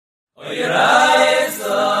Today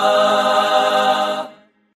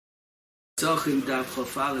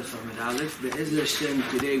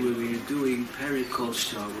we're doing Perik Kol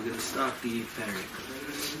Shah. We're going to start the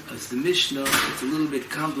Perik. As the Mishnah, it's a little bit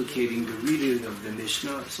complicating the reading of the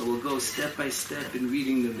Mishnah, so we'll go step by step in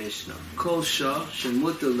reading the Mishnah. Kol Shah,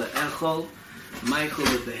 Shemuta le'echol, Meichel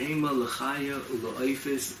le'behema, le'chaya,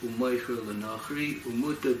 u'le'oifis, u'moicher le'nochri,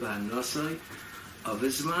 u'muta ba'anosai,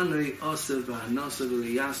 avizmanoi asa ba'anosai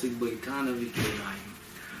v'leyasik b'itana v'kerayim.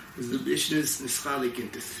 As the Mishnah is nischalik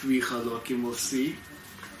into 3 chalakim, we'll see.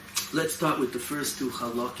 Let's start with the first 2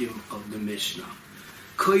 chalakim of the Mishnah.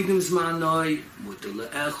 Koidim zmanoi, muter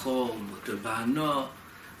le'echol, muter ba'ano,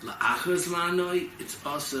 la'achar zmanoi, it's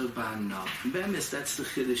also ba'ano. In Bemis, that's the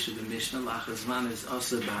chiddush of the Mishnah. La'achar zmanoi is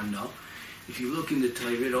also ba'ano. If you look in the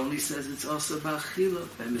Torah, it only says it's also ba'achila.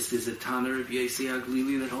 Bemis, there's a Tanner of Yesi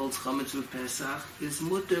Aglili that holds chametz with Pesach, is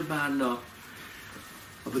muter ba'ano.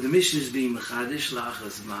 But the Mishnah is being mechadish la'achar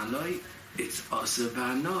zmanoi, it's also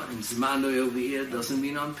ba'ano. And zmanoi over here doesn't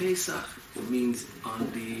mean on Pesach. It means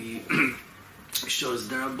on the shows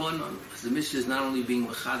darabonon. The Mishnah is not only being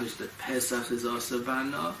mechadish that Pesach is also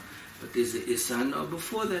ba'ano, but there's the isano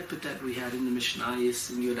before that, but that we had in the Mishnayos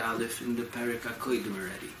in Yud Aleph in the Perik HaKoidim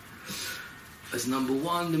already. As number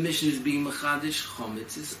 1, the Mishnah is being mechadish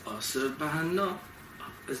chometz is also ba'ano.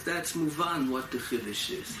 As that's muvan what the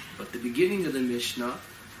chiddush is. But the beginning of the Mishnah,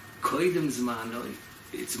 koidim zmanoi,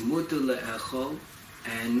 it's muter le'echol,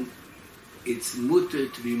 and it's muter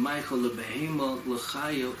to be meichel le'behema,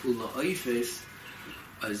 le'chaya, u'le'oifes.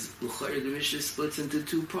 As l'chayr, the Mishnah splits into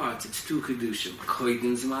 2 parts. It's 2 kedushim,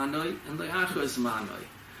 koidim zmanoi and le'achar zmanoi.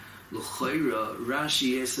 L'chayra,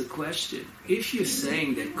 Rashi asks a question. If you're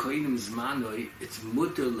saying that koidim zmanoi, it's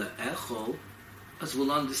muter le'echol, as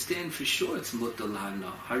we'll understand for sure it's muter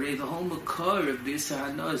l'hana. Harei, the whole makar of the Yisar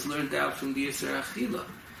Hana is learned out from the Yisar Achila.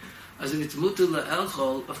 As if it's muter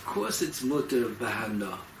le'echol, of course it's muter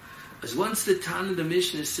b'hana. As once the Tana, the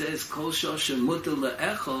Mishnah says kol shosha muter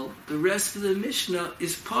le'echol, the rest of the Mishnah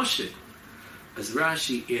is poshit. As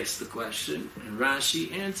Rashi asks the question, and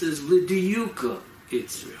Rashi answers l'diyuka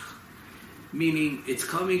itzrich. Meaning, it's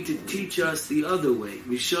coming to teach us the other way.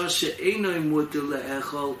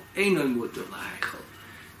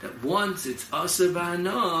 That once it's asa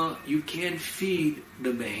ba'ana, you can't feed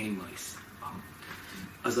the behemoths.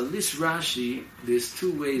 As on this Rashi, there's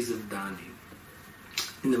 2 ways of daning.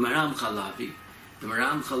 In the Maram Chalavi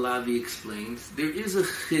explains, there is a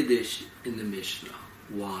chiddush in the Mishnah.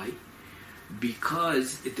 Why?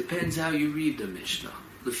 Because it depends how you read the Mishnah.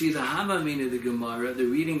 Lefi the Havamin of the Gemara, the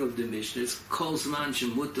reading of the Mishnah is kol zman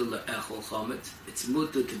shemuter le'echol chometz. It's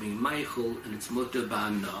muter to be meichel and it's muter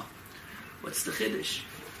ba'ana. What's the chiddush?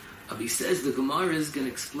 He says the Gemara is going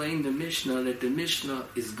to explain the Mishnah that the Mishnah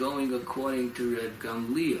is going according to Reb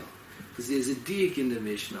Gamliel, because there's a diuk in the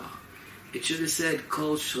Mishnah. It should have said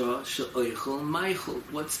kol shra she'oichel meichel.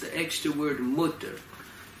 What's the extra word muter?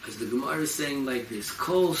 As the Gemara is saying like this: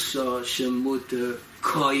 kol shra shemuter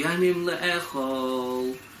koyanim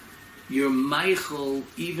le'echol. You're meichel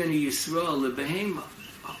even a Yisrael lebehema.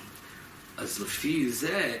 As lefi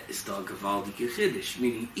zeh is the gavaldik chiddush,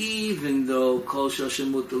 meaning even though kol shra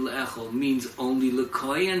shemuter le'echol means only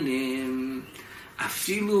lekoyanim,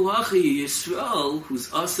 afilu hachi Yisrael who's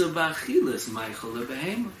asa ba'achilas meichel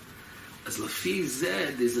lebehema. As lefi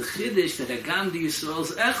zeh, there's a chiddush that agam the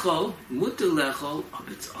Yisrael's echol muter le'echol,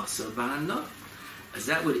 it's asa ba'ana. As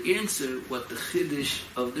that would answer what the chiddush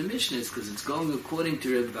of the Mishnah is, because it's going according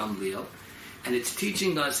to Reb Gamliel, and it's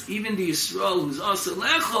teaching us even the Yisrael who's also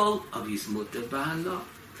lechol of his muter b'hana.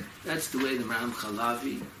 That's the way the Maram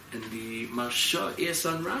Chalavi and the Marsha asks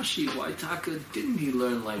on Rashi, why Taka didn't he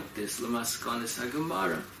learn like this? L'maskanis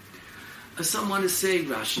HaGemara. As someone is saying,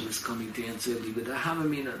 Rashi was coming to answer Liba the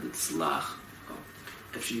Havamina Tzlach.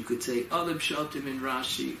 If you could say other pshatim in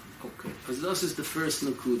Rashi, okay. Because this is the first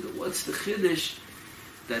nakuda. What's the chiddush?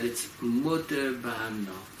 That it's muter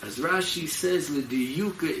b'hana. As Rashi says,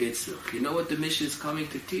 l'diyuka itzrach. You know what the Mishnah is coming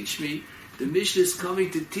to teach me? The Mishnah is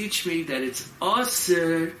coming to teach me that it's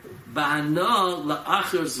aser b'hana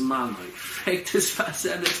la'achar zmanoi. This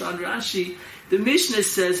fasad it's on Rashi. The Mishnah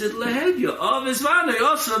says it lehedya. Av zmanoi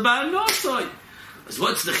aser b'hanasoi. As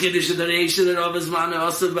what's the chiddush of the Reisha that av zmanoi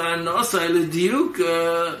aser b'hanasoi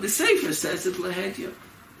l'diyuka? The Sefer says it lehedya.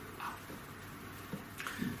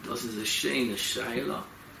 This is a shein, a shayla.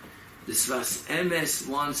 The Sfas Emes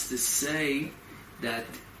wants to say that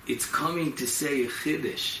it's coming to say a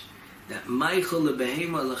chiddush, that Meichel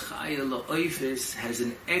lebehema lechaya la'oifis has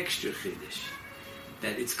an extra chiddush.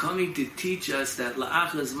 That it's coming to teach us that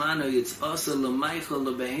la'achar zmano it's also l'meichel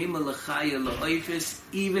lebehema lechaya la'oifis,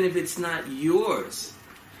 even if it's not yours.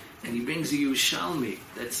 And he brings a Yerushalmi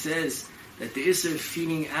that says that the Isser of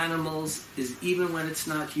feeding animals is even when it's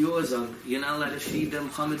not yours. You're not allowed to feed them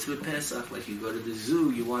chametz b'Pesach. Like you go to the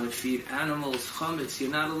zoo, you want to feed animals chametz,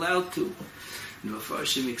 you're not allowed to. And the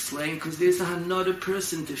Mefarshim explain, because there's another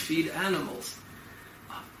person to feed animals.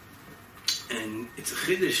 And it's a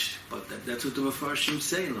chiddush, but that's what the Mefarshim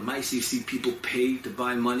say. L'maisa, you see people pay to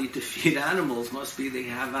buy money to feed animals, must be they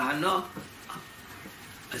have a hana.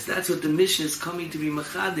 As that's what the Mishnah is coming to be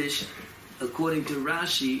machadish, according to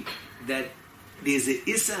Rashi, that there's a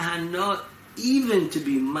issa hana even to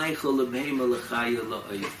be meichel lebheima l'chaya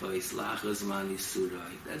la'oifais la'achas mani surai.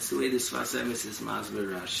 That's the way the Sfas Emes is masber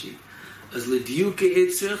Rashi. As l'diuke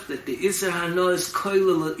itzrich, that the issa hana is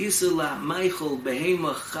koila l'issa la'meichel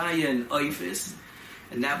beheima chaya and oifis,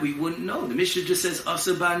 and that we wouldn't know. The Mishnah just says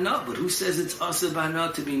asa bana, but who says it's asa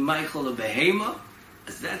bana to be meichel a beheima?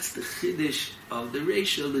 As that's the chiddush of the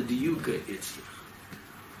Reisha, the diuka itzrich.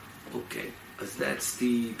 Okay, as that's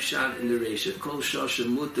the pshat in the Reisha. Kol shosha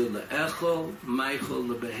muter le'echol, meichel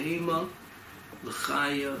lebehema,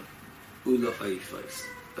 lechaya, u'la'oifais.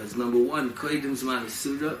 As number one, koydem zman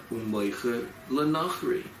suda, u'moicher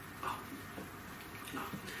le'nachri.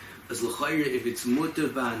 As l'chayra, if it's muter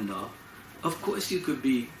ba'ana, of course you could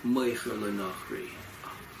be moicher le'nachri.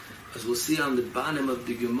 As we'll see on the bottom of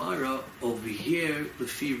the Gemara, over here,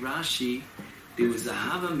 Lefi Rashi, there was a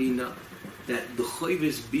Havamina that the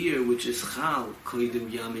Choyves beer, which is Chal, Koidim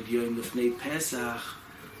Yamid Yom Lefnei Pesach,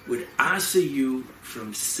 would answer you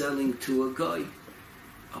from selling to a guy.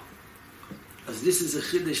 As this is a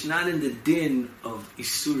Chiddush, not in the din of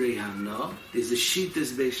Isurei Hana, there's a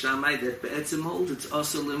Shitas Beis Shammai that Be'etzim holds, it's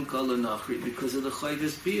also Limka L'Nachri, because of the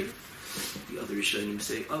Choyves beer. The other Rishonim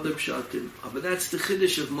say other pshatim, but that's the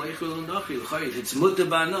chiddush of Meichel and Nachri. If it's mutar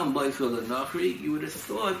ba'ana, Meichel and Nachri, you would have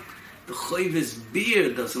thought the Choyves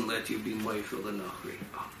beer doesn't let you be Meichel and Nachri.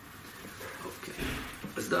 Okay,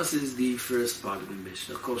 as this is the first part of the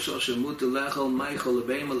Mishnah. Kol shosha mutar lechel Meichel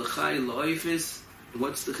lebeima lechai loifis.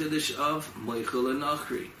 What's the chiddush of Meichel and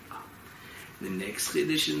Nachri? The next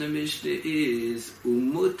chiddush in the Mishnah is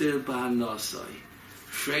umutar ba'anasai.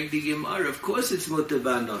 Frag the Gemara, of course it's mutar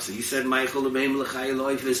ba'ana. You said Meichel lebeim l'chai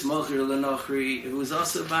loifis mocher l'nachri. It was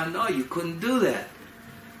also ba'ana. You couldn't do that.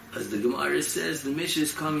 As the Gemara says, the Mishnah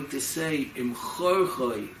is coming to say im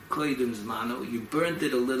chorchoi koydem zmano. You burnt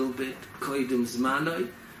it a little bit. Koydem zmano.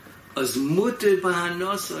 As mutar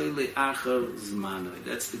ba'anasoi le'achar zmano.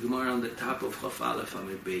 That's the Gemara on the top of Chaf Aleph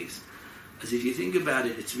Amud Beis. As if you think about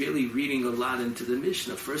it, it's really reading a lot into the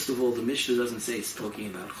Mishnah. First of all, the Mishnah doesn't say it's talking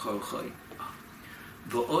about chorchoi.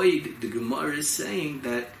 V'oid, the Gemara is saying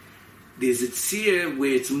that there's a tzir where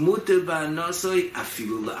it's mutar ba'anasoi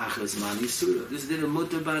afilu la'achas mani surah. This is a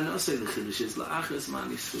mutar ba'anasoi, the chiddush is la'achas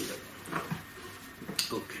mani surah.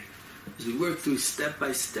 Okay. As we work through step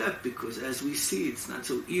by step, because as we see, it's not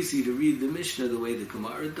so easy to read the Mishnah the way the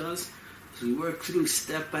Gemara does. As we work through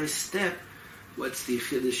step by step, what's the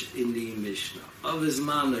chiddush in the Mishnah? Avaz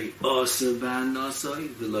manoi asa ba'anasoi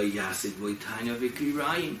v'lo yasik v'itanya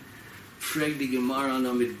v'kirayim. Frag the Gemara on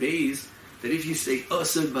Amid Beis that if you say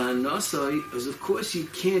Asa Ba'anasai, as of course you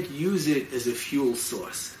can't use it as a fuel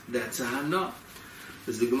source. That's a Hana.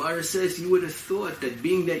 As the Gemara says, you would have thought that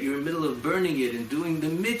being that you're in the middle of burning it and doing the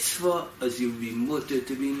mitzvah, as you'd be mutter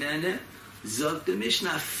to be nene, Zog the Mishnah,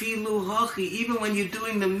 Filu Hachi, even when you're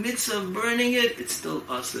doing the mitzvah of burning it, it's still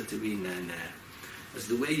Asa to be nene. As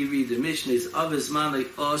the way you read the Mishnah is Avaz Manai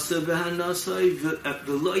Asa B'Hanasai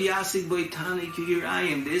V'lo Yasik Boitani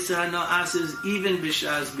K'Yirayim. This Hana Asas even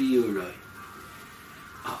B'Shaz B'Yurai.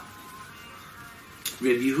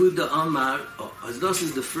 Reb Yehuda Amar, as this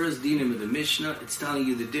is the first dinim of the Mishnah, it's telling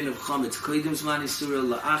you the din of Chametz Koydem Zmani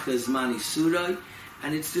Surah La'achas Zmani Surai,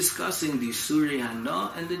 and it's discussing the Surah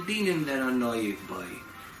Hana and the dinim that are noyig by.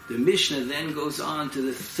 The Mishnah then goes on to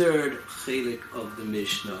the third chelik of the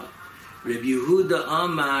Mishnah. Reb Yehuda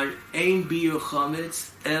Amar, Ein biur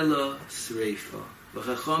chametz ela sreifa.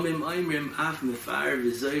 V'chachamim oimrim af mefar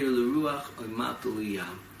v'zoyer l'ruach oimatul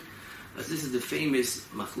liyam. As this is the famous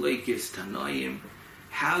machlokes Tanoim,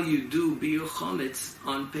 how you do biur chametz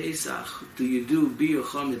on Pesach. Do you do biur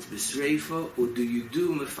chametz b'sreifa, or do you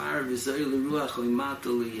do mefar v'zoyer l'ruach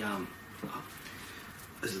oimatul liyam?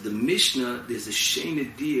 As the Mishnah, there's a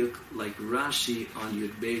Sheina Diuk like Rashi on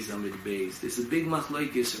Yud Beis Amid Beis. There's a big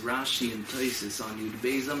machlokes Rashi and Tosfos on Yud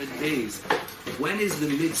Beis Amid Beis. When is the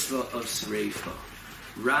mitzvah of Sreifa?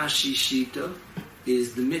 Rashi Shita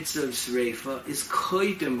is the mitzvah of Sreifa is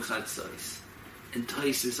Koydem Chatzos. And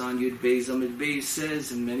Tosfos on Yud Beis Amid Beis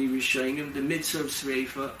says, in many Rishonim, the mitzvah of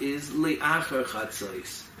Sreifa is Le'achar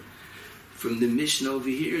Chatzos. From the Mishnah over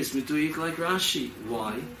here is Meduyik like Rashi.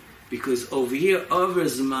 Why? Because over here, Over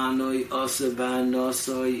Zmanoi Asa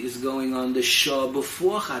Ba'anosoi is going on the Shah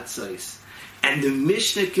before Chatzos. And the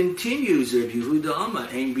Mishnah continues, Rabbi Yehuda Amar,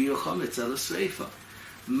 Ein B'yochometz Ela Sreifa.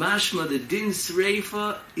 Mashma, the Din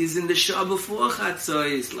Sreifa is in the Shah before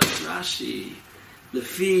Chatzos, like Rashi.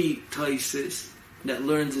 Lefi Taisis, that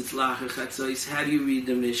learns its Lacher Chatzos. How do you read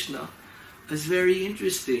the Mishnah? It's very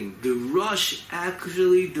interesting. The Rosh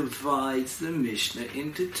actually divides the Mishnah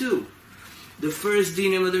into two. The first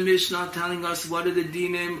dinim of the Mishnah telling us what are the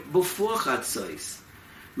dinim before Chatzos.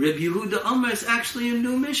 Reb Yehuda Amar is actually a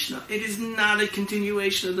new Mishnah. It is not a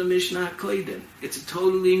continuation of the Mishnah HaKodim. It's a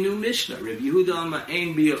totally new Mishnah. Reb Yehuda Amar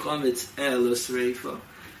Ein B'yochometz Ela Sreifa,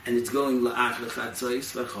 and it's going la'ach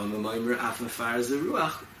lechatzos v'chomim omer af mefar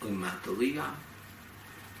zeruach u'mata liyam.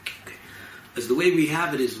 As the way we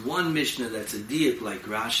have it is one Mishnah that's a diak like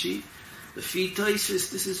Rashi. The Fi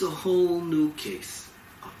Taisus, this is a whole new case.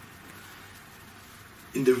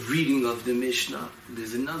 In the reading of the Mishnah,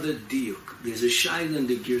 there's another diuk. There's a shayla in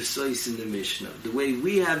the Girsois in the Mishnah. The way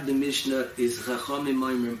we have the Mishnah is Chachamim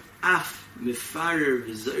Oimrim Af Mefarer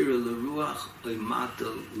V'Zoyra L'Ruach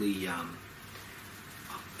Oimata Liyam.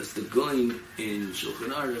 As the going in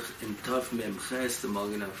Shulchan Aruch, in Taf Mem Ches, the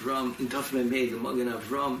Magen Avram, in Taf Mem Hey, the Magen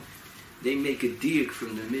Avram, they make a diuk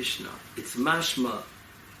from the Mishnah. It's mashma.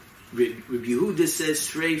 Rabbi Yehuda says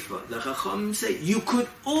Sreifa. The Chachamim say you could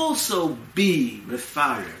also be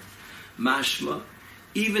mefarer. Mashma,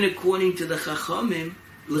 even according to the Chachamim,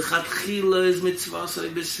 lechatchila is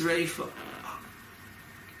mitzvasai b'sreifa.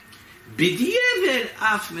 B'diavad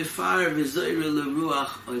af mefarer v'zoyra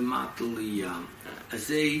l'ruach oimata liyam. As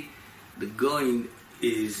the going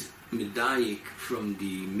is medayik from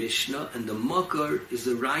the Mishnah, and the Makar is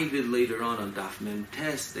the Ravid later on Daf Mem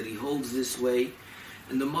Tes that he holds this way.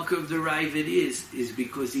 And the Makar of the Ravid is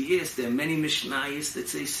because he is. There are many Mishnayos that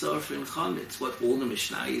say Sarf and Chametz. What all the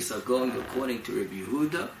Mishnayos are going according to Rabbi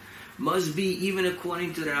Yehuda must be even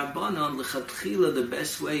according to the Rabbanan. L'chatchila, the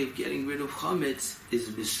best way of getting rid of Chametz is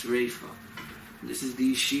b'sreifa. This is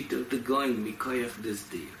the sheet of the Goyim Mikoyach this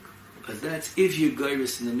diak. As that's if you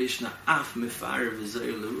geiris in the Mishnah af mefarer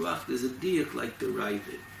v'zoyr l'ruach, there's a diak like the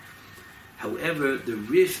Ravid. However, the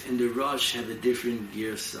Rif and the Rosh have a different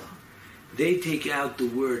girsa. They take out the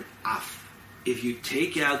word af. If you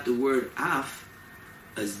take out the word af,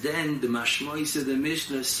 as then the mashmois of the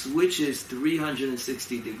Mishnah switches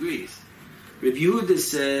 360 degrees. Reb Yehuda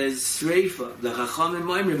says Sreifa, the Chachamim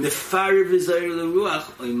Oimrim mefarer v'zoyr l'ruach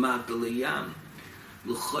oimata liyam.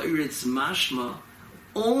 L'chayritz mashma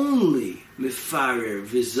only mefarer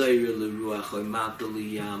v'zoyr l'ruach oimata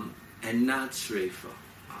liyam and not Sreifa.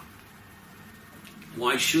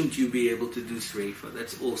 Why shouldn't you be able to do Sreifa?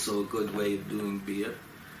 That's also a good way of doing beer.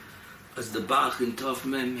 As the Bach in Tov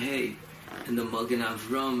Mem Hey and the Magen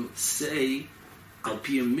Avram say, Al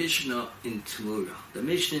Pi Mishnah in Tmura. The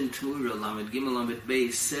Mishnah in Tmura, Lamed Gimel Lamed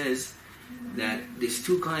Beis, says that there's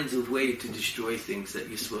two kinds of way to destroy things that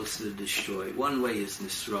you're supposed to destroy. One way is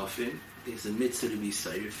Nisrafin. There's a mitzvah to be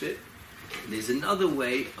Seirifit. There's another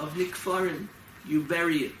way of Nikfarim. You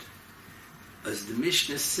bury it. As the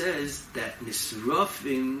Mishnah says that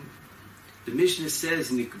Nisrafim, the Mishnah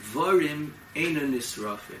says Nikvarim Eina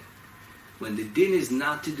Nisrafim. When the din is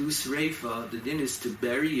not to do Sreifa, the din is to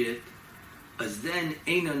bury it, as then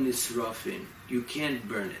Eina Nisrafim. You can't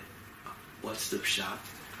burn it. What's the pshat?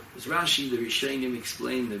 As Rashi, the Rishonim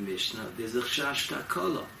explain the Mishnah, there's a chash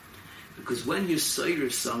takala. Because when you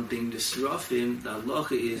soir something, the srafim, the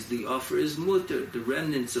halacha is the offer is mutter. The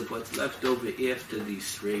remnants of what's left over after the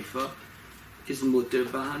sreifa is mutter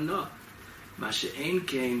bahana. Masha ein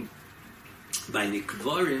came by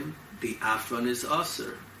nikvarim, the afron is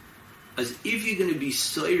aser. As if you're going to be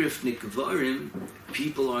soirif nikvarim,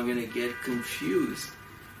 people are going to get confused.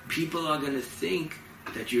 People are going to think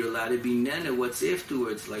that you're allowed to be nene. What's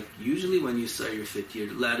afterwards? Like usually when you soirif it,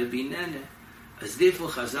 you're allowed to be nene. As therefore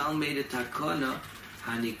Chazal made a takana,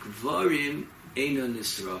 hanikvarim eino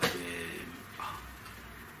nisrafim.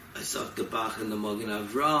 As of the Bach and the Magen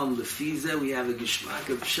Avram, the Fiza, we have a geshmak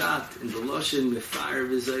of pshat in the Loshen mefarer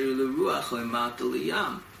v'zoyr l'ruach oimata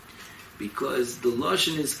liyam. Because the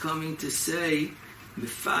Loshen is coming to say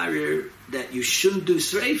mefarer that you shouldn't do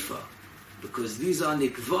sreifa, because these are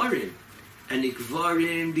nikvarim, and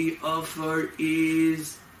nikvarim the offer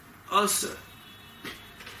is aser.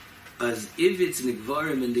 As if it's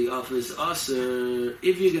nikvarim and the offer is aser,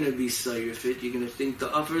 if you're going to be sayrifit, you're going to think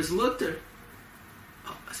the offer is mutter.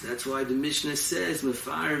 So that's why the Mishnah says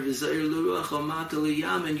mefarer v'zoyr l'ruach oimata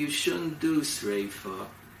liyam, and you shouldn't do sreifa.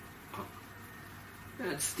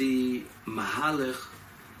 That's the mahalach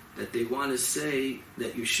that they want to say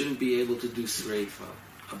that you shouldn't be able to do sreifa.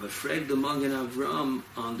 Aber frag the Magen Avram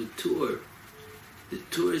on the Tur. The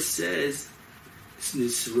Tur says,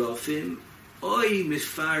 Nisrofim, Oy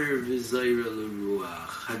mifarer v'zayra l'ruach.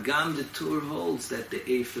 Hagam, the Tur holds that the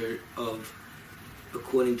Efer of,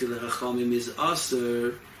 according to the Chachamim, is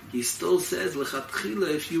Aser. He still says,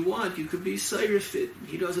 L'chatchila, if you want, you could be Sayrafit.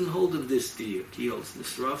 He doesn't hold of this diuk. He holds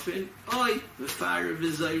Nisrofim, Oy mifarer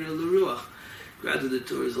v'zayra l'ruach. Rather, the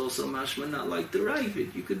Torah is also mashma, not like the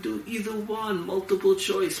Ravid. You could do either one, multiple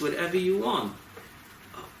choice, whatever you want.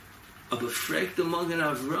 But frek the Magen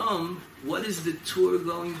Avram, what is the Torah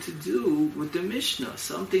going to do with the Mishnah?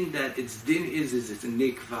 Something that its din is it's a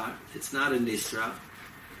nikvar, it's not a nisra.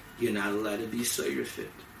 You're not allowed to be soyrefit.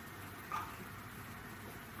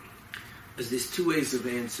 As there's two ways of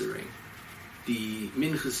answering. The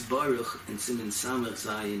Minchas Baruch and Siman Samach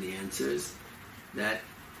Zayin answers that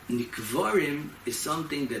Nikvarim is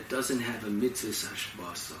something that doesn't have a mitzvah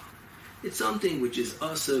hashbasa. It's something which is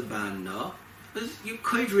asa ba'ana. You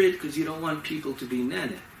cover it because you don't want people to be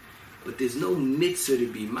nene. But there's no mitzvah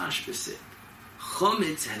to be mashbasit.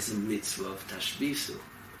 Chometz has a mitzvah of tashbisu.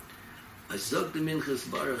 Azog the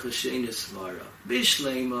Minchas Baruch Hashem Svara.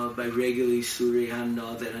 Bishlema by regularly Suri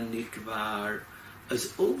Hana that a nikvar.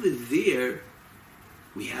 As over there,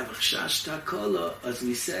 we have a chash takala. As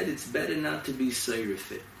we said, it's better not to be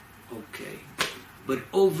seirefit. Okay. But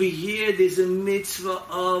over here, there's a mitzvah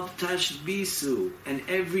of tashbisu. And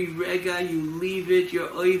every rega you leave it, you're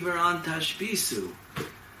over on tashbisu.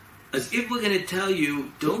 As if we're going to tell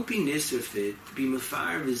you, don't be nisrefit, be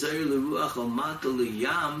mafar v'zayr l'ruach al mata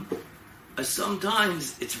l'yam, as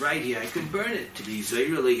sometimes it's right here, I could burn it. To be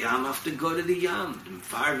zayr l'yam, I have to go to the yam.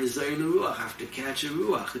 Mafar v'zayr l'ruach, I have to catch a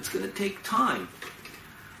ruach. It's going to take time.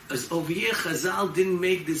 As over here, Chazal didn't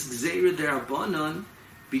make this gzeira derabanan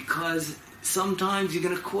because sometimes you're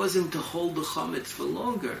going to cause him to hold the chametz for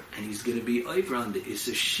longer, and he's going to be over on the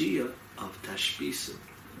Issa Shia of Tashbisu.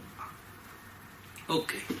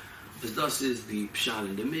 Okay, as thus is the Pshat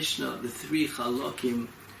in the Mishnah, the three chalakim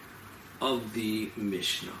of the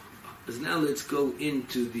Mishnah. As now let's go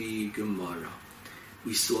into the Gemara.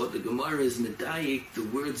 We saw the Gemara is medayik the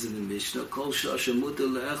words in the Mishnah, Kol shasha muta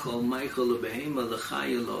le'echol meichel lebehema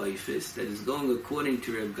lechaya lo'ifis, that is going according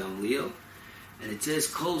to Reb Gamliel. And it says,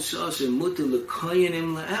 Kol shasha muta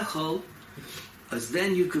le'koyanim le'echol, as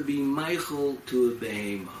then you could be meichel to a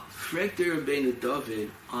behema. Frekter Rabbeinu David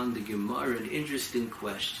on the Gemara, an interesting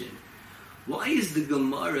question. Why is the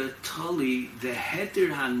Gemara tali the heter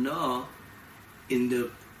hana in the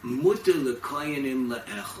muta le'koyanim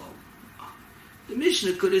le'echol? The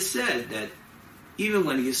Mishnah could have said that even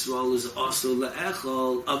when Yisrael is also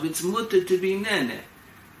le'echol, of its mutter to be nene.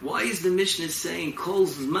 Why is the Mishnah saying kol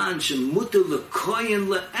zman shemutter le'koyen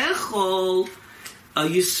le'echol, a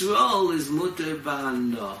Yisrael is mutter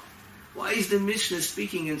ba'ana? Why is the Mishnah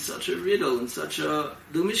speaking in such a riddle, in such a...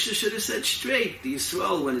 The Mishnah should have said straight, the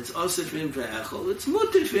Yisrael, when it's also for him ve'echol, it's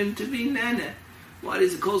mutter for him to be nene. Why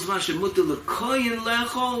does it call Zman mutter lekoyin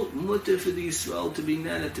lechol? Mutter for the Yisrael to be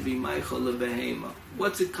nana, to be meichel lebehema.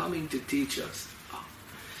 What's it coming to teach us?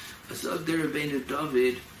 Zog der Rabbeinu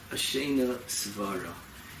David Ashena Svara.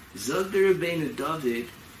 Zog der Rabbeinu David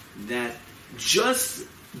that just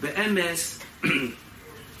be'emes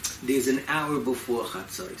there's an hour before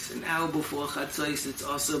Chatzos. An hour before Chatzos, it's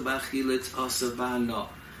also b'achila, it's also b'ana.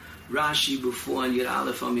 Rashi before on Yud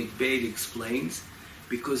Aleph Amik Beis explains,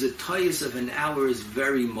 because a toyus of an hour is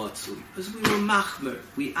very motzli. Because we were machmer,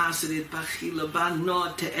 we asked it b'achila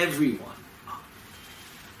b'ana to everyone.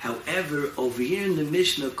 However, over here in the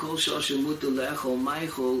Mishnah, Kol Shosha Muta Le'echol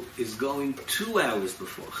Meichel is going 2 hours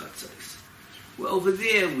before Chatzos. Well, over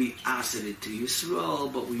there we asked it to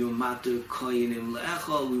Yisrael, but we were matter koyinim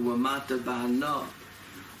le'echol, we were matter b'ana.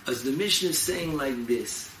 As the Mishnah is saying like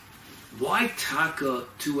this, why taka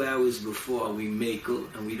 2 hours before we mekel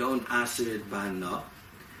and we don't ask it b'ana?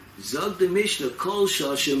 Zog the Mishnah, Kol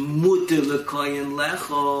Shosha Muta Le'koyin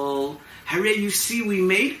Lechol. Hare, you see, we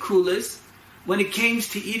made kulas when it came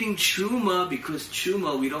to eating truma, because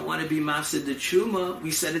truma, we don't want to be masid the truma,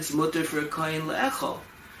 we said it's mutter for a koyin le'echol.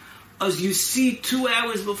 As you see, 2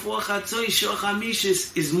 hours before Chatzos, Shor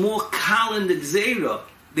Chamishis is more kal in the Gzeira,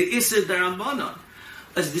 the Issa D'Rambanan.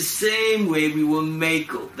 As the same way we were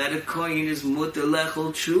makel, that a koyin is mutter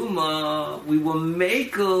lechol truma, we were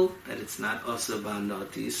makel, that it's not asa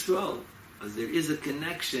b'ana to Yisrael. As there is a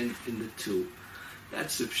connection in the two.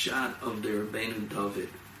 That's the pshat of the Rabbeinu David.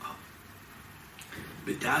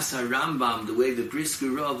 B'das HaRambam, the way the Brisker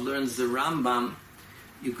Rav learns the Rambam,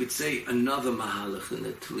 you could say another mahalach in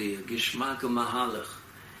the Tliya, Gishmaka mahalach.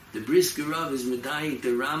 The Brisker Rav is medayik the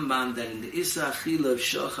Rambam that in the Issa Achila of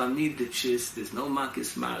Shoch Hamidachis there's no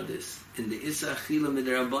Makis Mardis. In the Issa Achila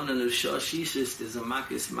Midrabanan of Shoch Shishis there's a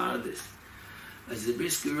Makis Mardis. As the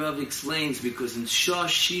Brisker Rav explains, because in Shoch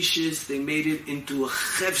Shishis they made it into a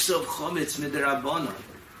Chefs of Chometz Midrabanan.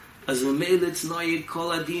 As Lamel it's Noyed Kol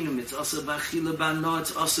Adinim, it's also Bachila Bano,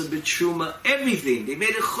 it's also Betruma, everything. They made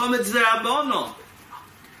it Chometz Midrabanan.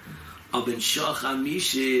 But in Shoch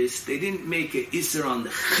HaMishis, they didn't make an Isser on the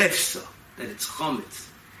Chefsa, that it's Chometz.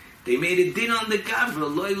 They made a din on the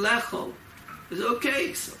Gavra, Loi Lechol. It's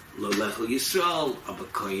okay, so Loi Lechol Yisrael, Abba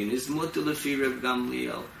Koyin is Mutter Lefi Reb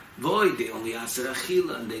Gamliel. Void, they only Aser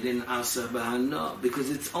Achila, and they didn't Aser Bahana, because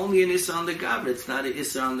it's only an Isser on the Gavra, it's not an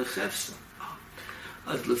Isser on the Chefsa.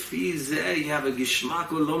 As Lefi Zeh, you have a Gishmak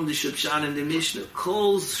Olom de Shepshan in the Mishnah.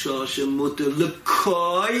 Kol Shosha Mutter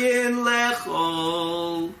Lekoyin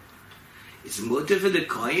Lechol. It's mutter for the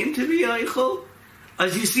kohen to be eichel.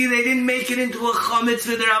 As you see, they didn't make it into a chometz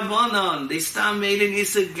for the rabbanon. They still made an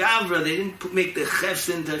issa gavra. They didn't make the chefs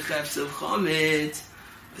into chefs of chometz.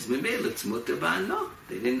 As memel, it's mutter ba'anok.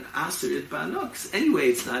 They didn't aser it ba'anok. Anyway,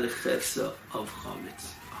 it's not a chefs of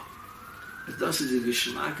chometz. As das is a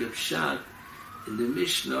geshmak of pshat in the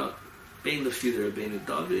Mishnah. Bein lefi the Rabbeinu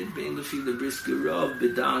David, bein lefi the Brisker Rav,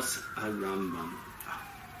 b'das HaRambam.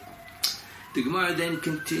 The Gemara then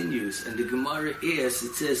continues, and the Gemara asks,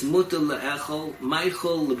 it says, Mutter le'echol,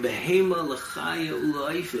 meichol le'behema le'chaya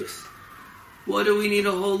u'le'oifis. What do we need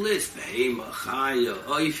a whole list? Behema, chaya,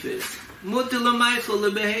 oifis. Mutter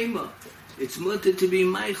le'meichol le'behema. It's mutter to be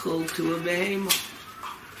meichol to a behema.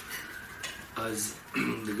 As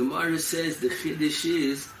the Gemara says, the chiddush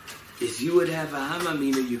is you would have a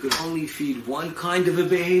hamamina, you could only feed one kind of a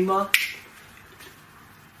behema.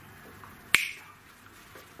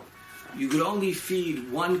 You could only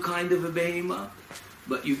feed one kind of a behema,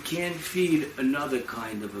 but you can't feed another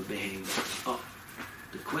kind of a behema. Oh,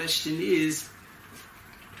 the question is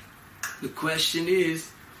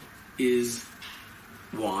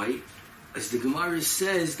why? As the Gemara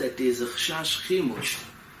says that there's a chashash chimush,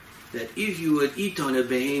 that if you would eat on a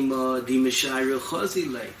behema, di meshayra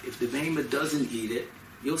chazile, if the behema doesn't eat it,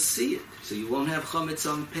 you'll see it, so you won't have chametz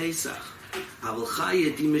on Pesach. Aval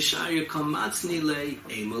chaya di meshayra kamatzni le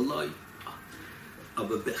emaloi.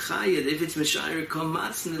 But if it's Meshayra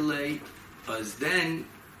Kamatzne as then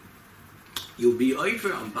you'll be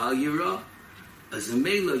over on Bal Yira. As a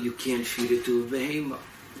Mela, you can't feed it to a Behema.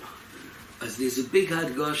 As there's a big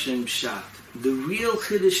Hadgosh and Pshat. The real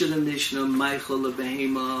Chiddush of the Mishnah, Meichel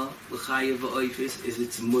Behema, L'chaya V'oifis, is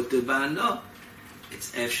it's Mutter Ba'ana.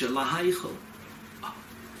 It's Efshel L'haichel.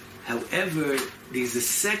 However, there's a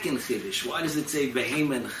second chiddush. Why does it say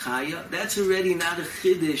behema and chaya? That's already not a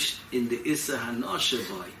chiddush in the Issa Hanosh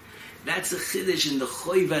Shabai. That's a chiddush in the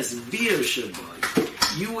Choyvas Bir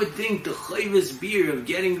Shabai. You would think the Choyvas Bir of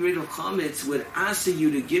getting rid of chametz would ask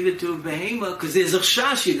you to give it to a behema because there's a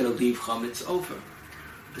chash you're going to leave chametz over.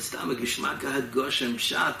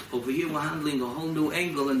 Over here we're handling a whole new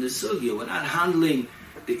angle in the sugya. We're not handling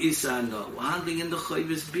the Issa no. We're handling in the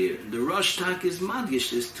Choyvas Bir. The Rosh Tak is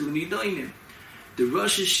Madgish, there's two Nidoinim. The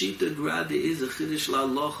Rosh Shita Grada is a Chiddush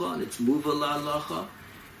La'alacha, and it's Muva La'alacha,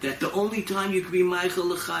 that the only time you can be Meichel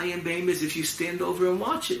L'chai and Behem is if you stand over and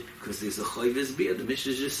watch it, because there's a Choyvas Bir. The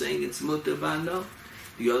Mishnah is just saying it's Mutter Ba'ano.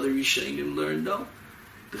 The other Rishonim learned no.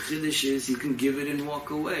 The Chiddush is you can give it and walk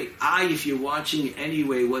away. If you're watching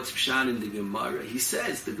anyway, what's Pshat in the Gemara? He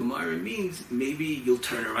says the Gemara means maybe you'll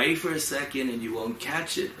turn away for a second and you won't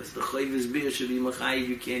catch it. As the Choyvas Bir should be Machayiv,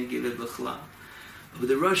 you can't give it B'chla. But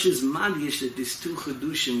the Rosh is Madgish that there's two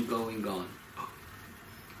Chedushim going on.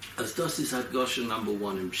 As this is Hadgosha number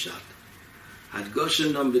 1 in Pshat. Hadgosha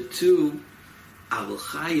number 2, Aval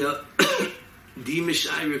Chaya, Di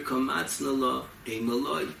Meshayra Kamatzna La,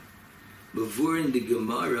 Eimaloi. Before in the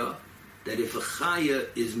Gemara, that if a chaya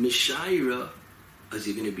is mishayra, as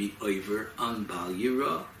you're going to be over on Bal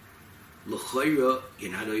Yira, l'chayra,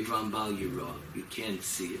 you're not over on Bal Yira. You can't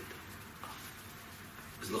see it.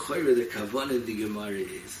 As l'chayra, the kavanah of the Gemara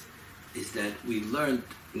is that we learned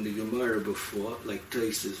in the Gemara before, like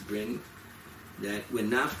Tosfos bring, that when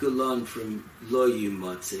nafgalan from lo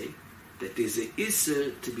yimatzeh, that there's an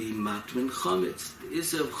issa to be matman chametz. The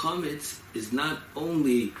issa of chametz is not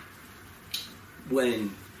only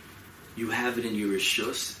when you have it in your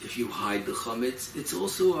rishus, if you hide the chametz, it's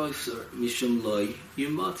also mishum loy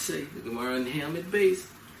yimatzeh. The Gemara in Hamid Beis.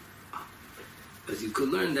 As you could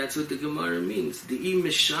learn, that's what the Gemara means. The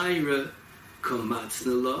imeshayra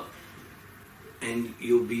kamatzna, and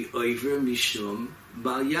you'll be over mishum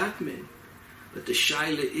bal yakmin. But the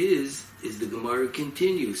shaila is the Gemara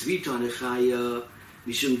continues. Vitan echaya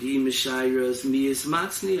Mishum di Mishayras miyas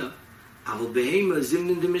matzniya. Aval behema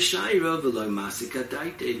zimnin de Mishayra v'loy masik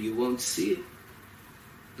adaite. You won't see it.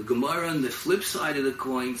 The Gemara on the flip side of the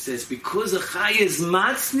coin says, because a chaya is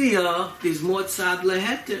matzniya, there's more tzad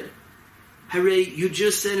leheter. Hooray, you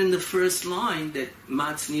just said in the first line that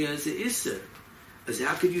matzniya is a iser. As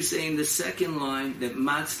how could you say in the second line that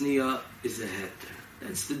matzniya is a heter?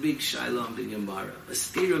 That's the big shaila in the Gemara. A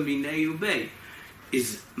stira minei ubei.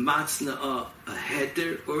 Is matzna a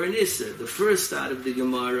heter or an iser? The first side of the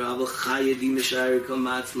Gemara, aval chaya di mishayra kol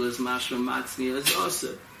matzla is mashma matzniya is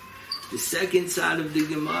also. The second side of the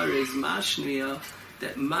Gemara is mashniya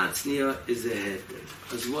that matzniya is a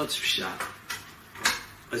heter. As what's pshat?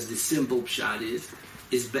 As the simple pshat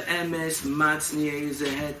is be'emes matzniya is a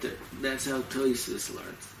heter. That's how Tosfos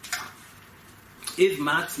learns. If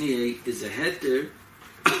matzniya is a heter,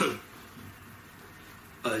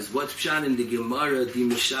 as what's pshat in the Gemara, di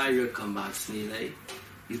Mishayra kamatzniya,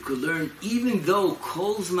 you could learn even though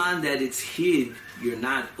kolzman that it's hid, you're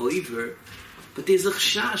not over, but there's a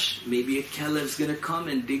chashash. Maybe a kelev's going to come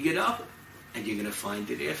and dig it up, and you're going to find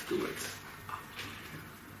it afterwards.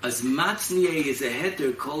 As matzniya is a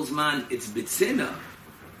heter, kolzman it's bitzina,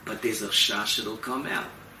 but there's a chashash that'll come out.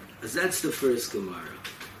 As that's the first Gemara.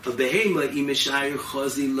 A behema imeshayr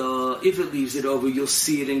chazila, if it leaves it over, you'll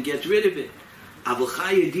see it and get rid of it.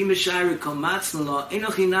 Avachaya di meshayr kamatzna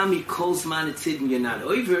enochinami kolzman it's hidden, you're not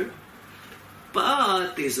over.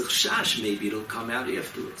 But there's a chash, maybe it'll come out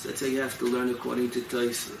afterwards. That's how you have to learn according to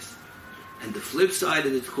Tosfos. And the flip side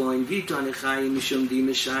of the coin, Vitan echayim mishum di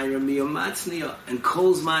meshayra miyomatzniya, and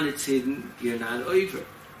kolzman it's hidden, you're not over.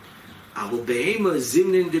 Aval behema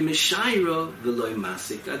zimnin de meshayra v'loy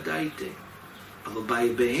masik adaite.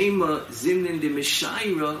 Aval behema zimnin de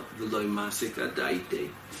meshayra v'loy masik adaite.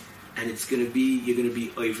 And it's going to be, you're going to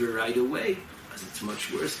be over right away, because it's much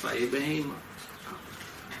worse by a behema.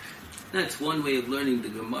 That's one way of learning the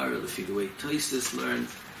Gemara, the way Tosfos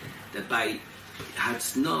learns, that by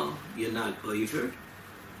Hatzna, you're not over.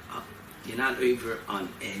 You're not over on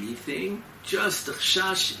anything. Just the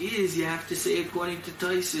chash is, you have to say according to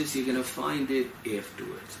Tosfos, you're going to find it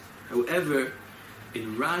afterwards. However,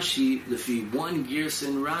 in Rashi, lefi one girsa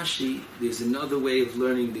in Rashi, there's another way of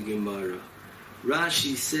learning the Gemara.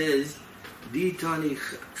 Rashi says, Ditani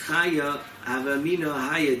chaya avamina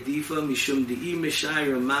haya difa mishum di'i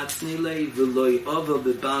meshayra matznile v'loy ova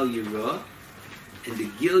bebal yira. And the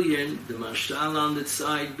Gilyon, the Mashal on that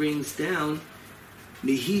side, brings down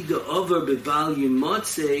mihida over bebal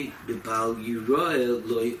yimotze bebal yira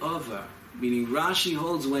loy over. Meaning Rashi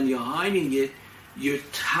holds when you're hiding it, you're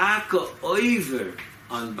taka over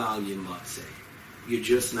on bal yimotze. You're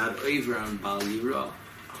just not over on bal yira.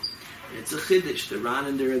 It's a chiddush. The Ran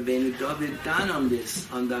and the Rabbeinu David done on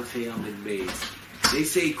this, on that Amid Beis. They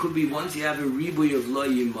say it could be once you have a ribuy of lo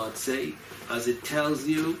yimatzei, as it tells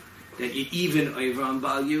you that you're even over on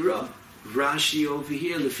Bal Yira. Rashi over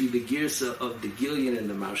here, lefi the girsa of the Gilyon and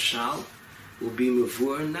the Marshal, will be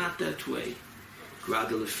mavur not that way.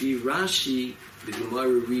 Rather, lefi Rashi, the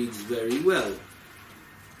Gemara reads very well.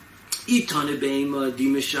 Itane beima di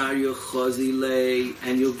mishariyo chazile,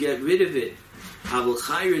 and you'll get rid of it. As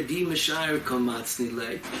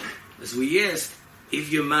we asked, if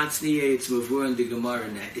you're matzniya, it's mavur in the Gemara,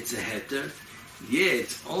 it's a heter. Yeah,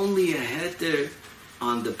 it's only a heter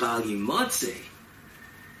on the bal yimotze,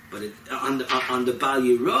 but on the bal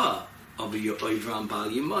yira over your oivram bal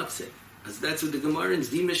yimotze. As that's what the Gemara is.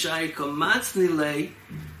 Di meshayir kol matznile,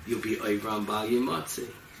 you'll be oivram bal yimotze.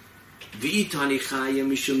 V'itani chaya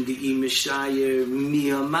mishum di'i meshayir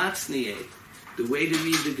miha matzniyeh. The way to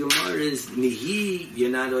read the Gemara is Nihi, you're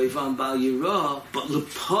not Oivram Bal Yira, but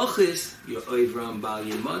Lepochis, you're Oivram Bal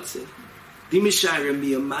Yimotze. Dimishayra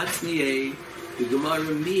Miyamatzniyeh, the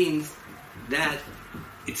Gemara means that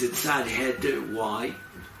it's a tzad heter. Why?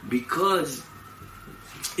 Because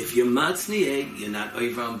if you're Matzniyeh, you're not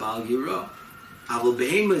Oivram Bal Yira. Aval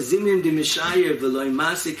behema zimim dimishayra v'loy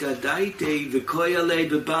masika daite v'koyale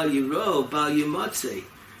b'Bal Yira, Bal Yimotze.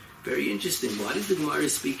 Very interesting. Why does the Gemara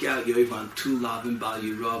speak out Yovan Tu Lavin Bal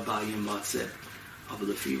Yira Bal Yimotze? But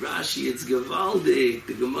lefi Rashi, it's Gavaldik.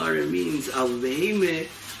 The Gemara means Al Beheme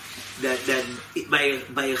that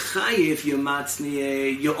by a Chayif you're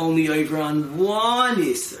Matzniyeh, you're only over on one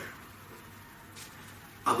Isser.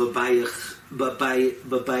 But by a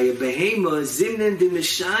Behema Zimnen de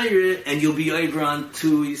Meshayre, and you'll be over on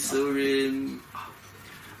two Isurim.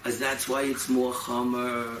 As that's why it's more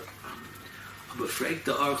Chomer. But Frek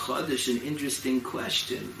the Ar Chodesh, an interesting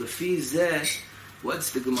question. Lefi Zeh,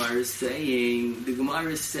 What's the Gemara saying? The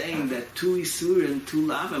Gemara is saying that 2 Isurim, 2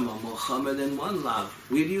 Lavim are more Chomer than 1 Lav.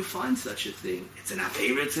 Where do you find such a thing? It's an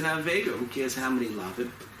Avera, it's an Avera. Who cares how many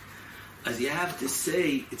Lavim? As you have to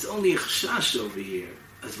say, it's only a Chashash over here.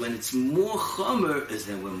 As when it's more Chomer, as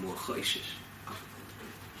then we're more Choshesh.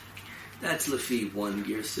 That's Lefi 1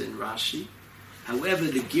 Girsa in Rashi. However,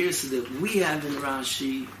 the Girsa that we have in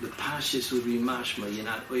Rashi, the Pashas would be Mashma. You're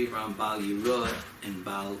not over on Bal Yirah and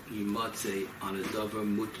Bal Yimotze on a Dover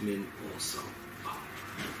Mutmin also.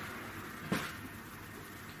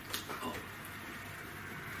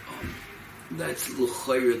 That's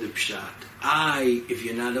L'choira the Pshat. If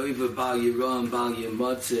you're not over Bal Yirah and Bal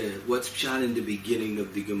Yimotze, what's Pshat in the beginning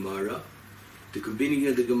of the Gemara? The beginning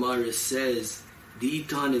of the Gemara says, Di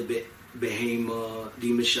Itane Behema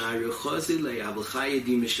di Mishara Chazile Abelchaya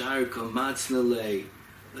di Mishara Kamatsnale.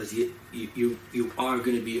 As you are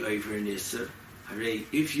going to be over an Isser. Hooray!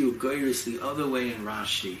 If you goyrus the other way in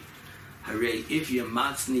Rashi, hooray! If you're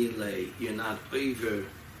Matzni lay, you're not over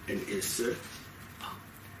an Isser.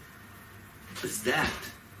 As that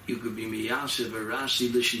you could be Miyashav Rashi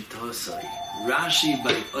Lishitasai. Rashi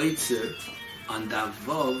by Oitzer on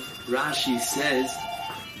Davov. Rashi says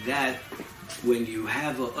that when you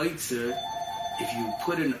have a oitzer, if you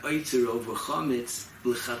put an oitzer over chametz,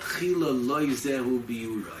 l'chatchila lo zehu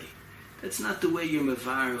biurai. That's not the way you're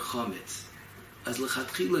mevar chametz. As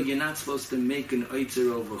l'chatchila, you're not supposed to make an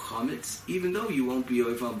oitzer over chametz, even though you won't be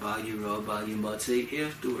over on bal yirah, bal yimatzeh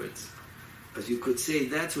afterwards. As you could say,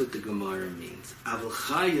 that's what the Gemara means. Aval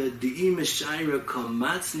chaya di'im eshaira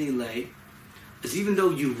kamatzni lei, as even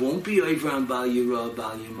though you won't be over on bal yirah,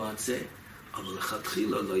 bal yimatzeh,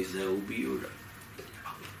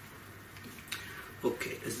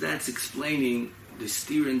 okay, as that's explaining the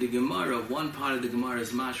steer in the Gemara, one part of the Gemara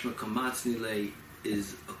is mashma kamatzni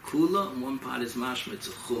is a kula, and one part is mashma, it's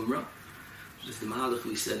a chumrah. As the Mahalach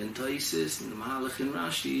we said in Taisis, and the Mahalach in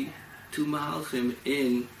Rashi, 2 Mahalachim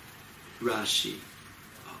in Rashi.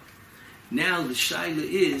 Now the shaila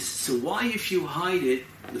is, so why if you hide it,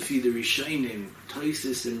 lefi the Rishonim,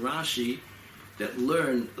 Taisis and Rashi, that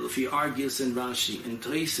learn, if he argues in Rashi and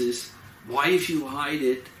Taisis, why if you hide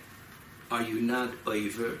it, are you not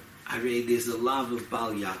over? I read there's a lav of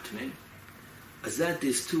Bal Yatmin. As that,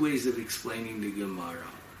 there's 2 ways of explaining the Gemara.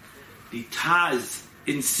 The Taz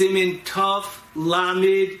in Simin Tov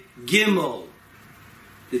Lamed Gimel.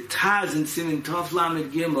 The Taz in Simin Tov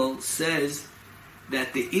Lamed Gimel says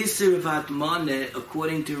that the Isser of Atmaneh,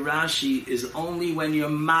 according to Rashi, is only when you're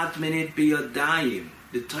matminit biyadayim.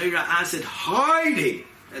 The Torah asked hiding.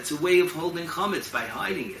 That's a way of holding chametz, by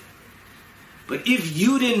hiding it. But if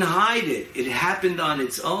you didn't hide it, it happened on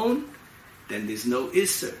its own, then there's no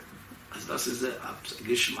Isser. As this is a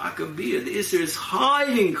geshmak of beer. The Isser is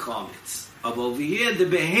hiding chametz. But over here, the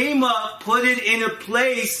behema put it in a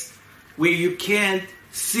place where you can't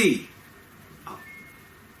see.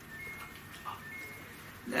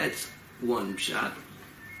 That's one shot.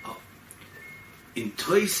 In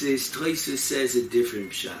Toises says a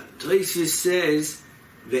different pshat. Toises says,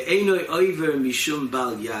 "Ve'enoi oiver mishum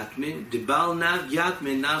bal yatmin, de bal nav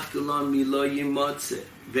yatmin naftalon milo yimotze,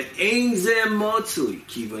 ve'ein ze motzui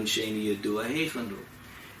kivan sheni yadua heichanu."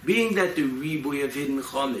 Being that the ribuy of hidden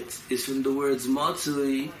chometz is from the words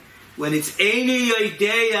motzui, when it's eini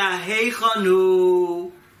yodeya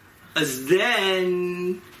heichanu, as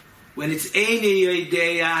then when it's eini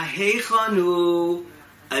yodeya heichanu,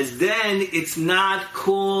 as then it's not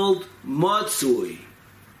called Matsui.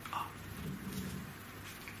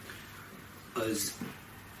 As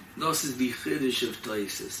this is the Chiddush of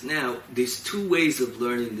Taisis. Now, there's 2 ways of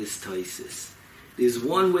learning this Taisis. There's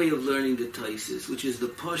one way of learning the Taisis, which is the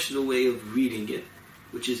Pashto way of reading it,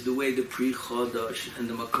 which is the way the Pri Chodosh and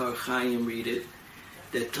the Makar Chaim read it.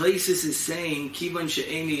 That Taisis is saying, Kivan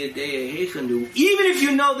she'eni yadeya heichanu, even if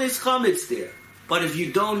you know there's chametz there. But if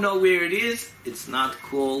you don't know where it is, it's not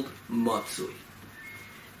called Matsui.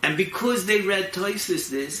 And because they read Taisis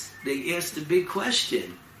this, they asked a big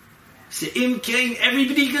question. So, Im Kain,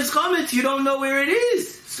 everybody gets chametz, you don't know where it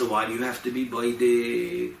is. So why do you have to be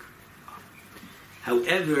boidik?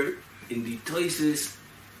 However, in the Taisis,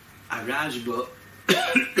 Arashba,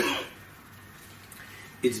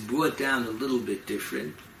 it's brought down a little bit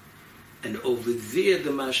different. And over there, the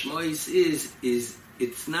mashmois is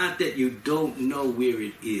it's not that you don't know where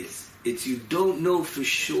it is. It's you don't know for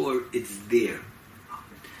sure it's there.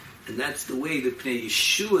 And that's the way the Pnei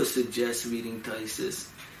Yeshua suggests reading Taisis.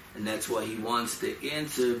 And that's why he wants to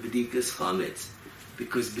answer B'dikas Chametz.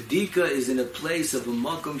 Because B'dika is in a place of a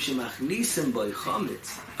Makom Shemachnisim by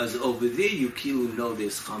Chametz. As over there, you kilu know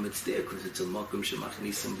there's Chametz there, because it's a Makom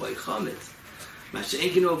Shemachnisim by Chametz.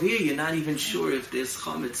 Mashenkin over here, you're not even sure if there's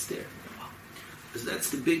chametz there. Because that's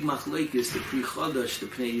the big machlokes, the Pri Chadash, the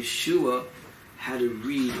Pnei Yeshua, how to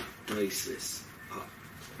read Taisus.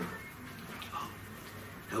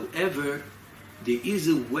 However, there is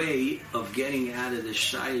a way of getting out of the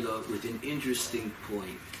Shaila with an interesting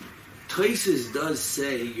point. Taisus does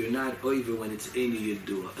say you're not over when it's Eini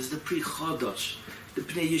Yedua. As the Pri Chadash, the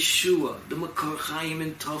Pnei Yeshua, the Makar Chaim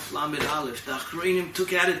and Tov Lamed Aleph, the Achronim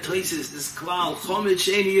took out of Taisus this klal, Chometz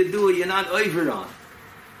Eini Yedua, you're not over on.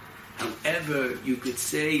 However, you could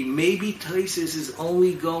say maybe Taisus is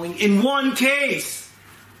only going in one case,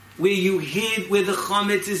 where you hid where the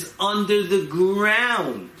chametz is under the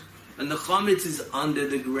ground, and the chametz is under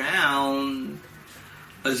the ground.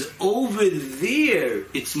 As over there,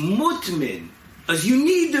 it's mutmin. As you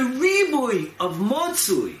need the ribui of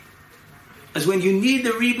motzui. As when you need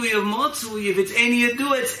the ribui of motzui, if it's Eini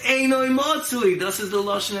Yedua, it's Einoi motzui. This is the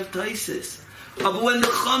lashon of Taisus. But when the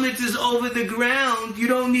chametz is over the ground, you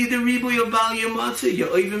don't need the ribui of Bal Yamatzah. You're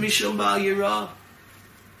over Mishum Bal Yirah.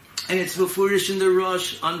 And it's Mefurish in the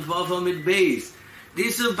Rosh on Vav Amid Beis.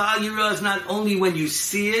 This of Bal Yirah is not only when you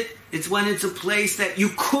see it, it's when it's a place that you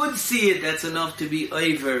could see it, that's enough to be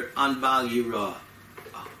over on Bal Yirah.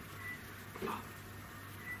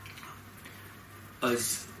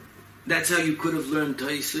 That's how you could have learned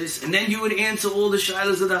Taisus. And then you would answer all the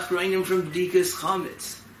shilas of the Achrayim from B'dikas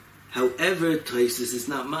Chametz. However, Taisus is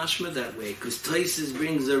not mashma that way, because Taisus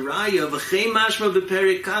brings a raya of V'chei mashma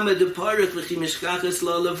b'perik kama deparich v'chi mishkachas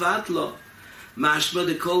lo levatlo. Mashma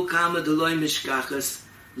de kol kama de loy mishkachas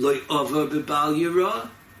loy over b'bal yirah.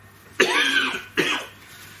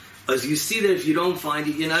 As you see that if you don't find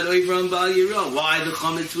it, you're not over on Bal Yirah. Why the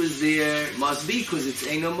chametz was there? Must be because it's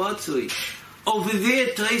Eino Matzui. Over there,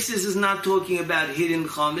 Taisus is not talking about hidden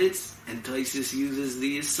chametz, and Taisus uses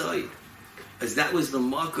the aside. As that was the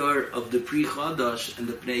makar of the Pri Chadash and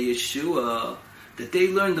the Pnei Yeshua, that they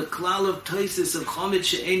learned the klal of Taisus of chametz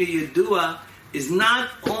she'einu yedua is not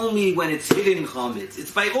only when it's hidden chametz,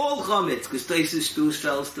 it's by all chametz, because Taisus too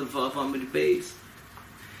sells to Vav Amid Beis.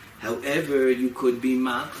 However, you could be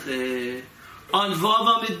matche. On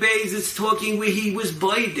Vav Amid Beis, it's talking where he was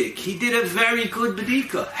baidik. He did a very good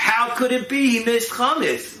b'dika. How could it be he missed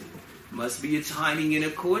chametz? Must be it's hiding in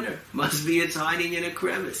a corner. Must be it's hiding in a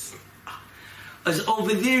crevice. As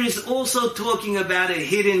over there is also talking about a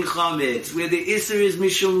hidden chametz, where the isser is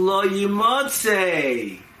mishum lo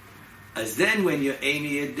yimatzei. As then when you're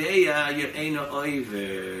eini yadeya, you're eino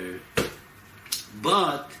oiver.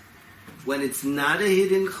 But when it's not a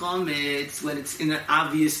hidden chametz, when it's in an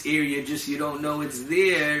obvious area, just you don't know it's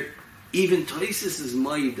there, even Taisus is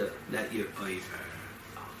maida that you're oiver.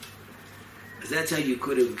 That's how you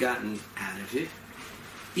could have gotten out of it.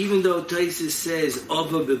 Even though Taisus says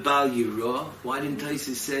over b'bal yirah, why didn't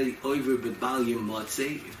Taisus say over b'bal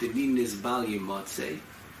yimotzei if the meaning is bal yimotzei?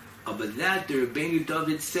 But that the Rabbeinu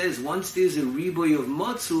David says once there's a riboy of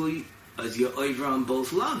motzui, as you're over on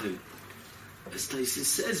both lavim. As Taisus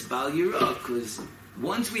says bal yirah, because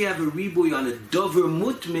once we have a riboy on a dover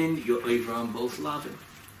mutmin, you're over on both lavim.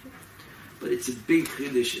 But it's a big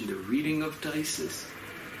chiddush in the reading of Taisus.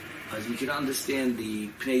 As we can understand the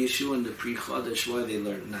Pnei Yeshua and the Pri Chadash, why they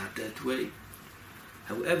learned not that way.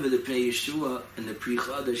 However, the Pnei Yeshua and the Pri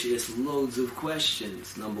Chadash ask loads of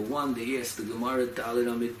questions. Number one, they ask the Gemara Dalet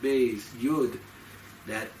Amid Beis, Yud,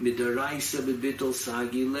 that Midaraisa B'Bitol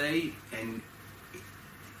Sagilei, and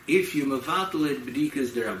if you Mavatal it,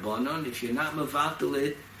 B'dikas Derabanan, if you're not Mavatal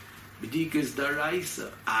it, B'dikas Daraisa,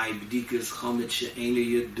 B'dikas Chomet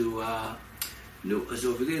She'enu Yedua. No, as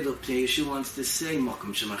over there, the Pnei Yeshua wants to say,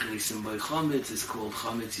 Makom Shemachnisim by Chametz is called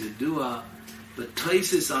Chametz Yedua. But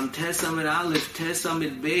Taisus on Tes Amid Aleph, Tes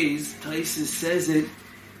Amid Beis, Taisus says it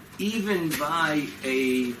even by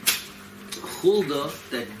a chulda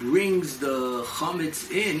that brings the Chametz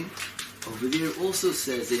in. Over there also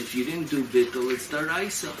says that if you didn't do Bittul, it's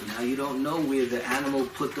Daraisa. Now you don't know where the animal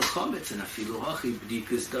put the Chametz, and Afilu Hachi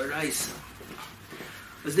B'dikas Daraisa.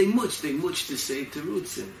 As they much to say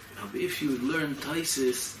Terutzin. Now, if you would learn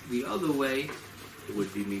Taisus the other way, it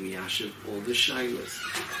would be Mimiyashiv, all the Shilas.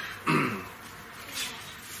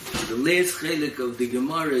 The last chelik of the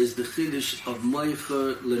Gemara is the Chiddush of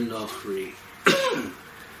Moicher Lenachri.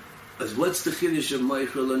 As what's the Chiddush of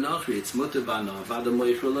Moicher Lenachri? It's Mutabana, Avada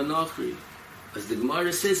Moicher Lenachri. As the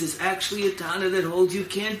Gemara says, it's actually a Tana that holds you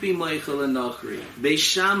can't be Moicher Lenachri. Beis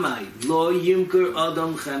Shammai, Lo Yimker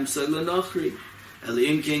Adam Chemsa Lenachri. Our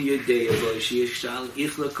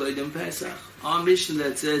Mishnah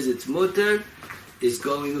that says it's mutter is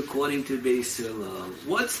going according to Beis Hillel.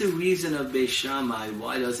 What's the reason of Beis Shammai?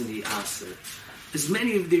 Why doesn't he aser? As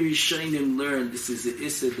many of the Rishonim learned, this is the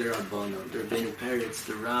Issa D'Rabbanan, the Rabbeinu Peretz,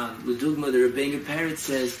 the Ran, L'Dugma, the Rabbeinu Peretz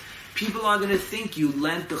says, people are going to think you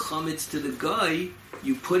lent the chametz to the guy,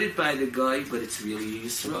 you put it by the guy, but it's really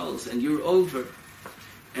Yisrael's, and you're over.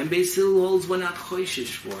 And Beis Hillel holds we're not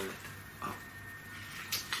choishish for it.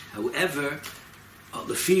 However,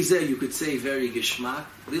 Lefiza, you could say very geschmack.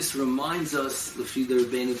 This reminds us, Lefi the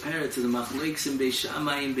Rabbeinu Peretz, of the Machlokes in Beis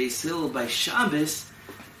Shammai and Beis Hillel by Shabbos.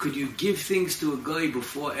 Could you give things to a guy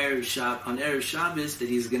before on Erev Shabbos that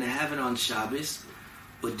he's going to have it on Shabbos?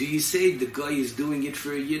 Or do you say the guy is doing it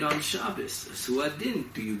for a Yid on Shabbos? So what then?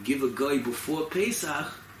 Do you give a guy before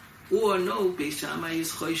Pesach? Or no, Beis Shammai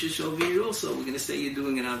is choishish over here also. We're going to say you're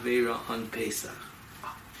doing an Aveira on Pesach.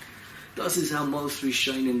 This is how most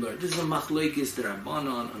Rishonim learn. This is a Machlokes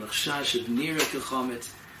D'Rabbanan on a Chash of Nira Kechametz.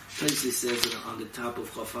 Tosfos says it on the top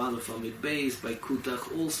of Chaf Aleph Amid Beis by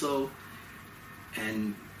Kutach also.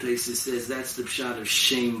 And Tosfos says that's the pshat of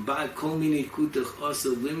Shem Bai. Kol Minei Kutach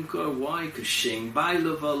also Limkar. Why? Because Shem Bai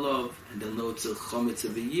Lov. And they'll know it's a Chometz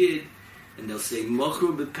of a Yid. And they'll say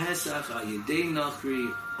Mochru B'Pesach Al Yedei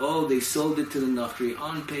Nachri. Oh, they sold it to the Nachri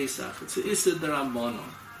on Pesach. It's a Issa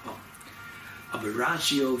D'Rabbanan. But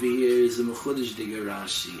Rashi over here is a Mechudesh Diger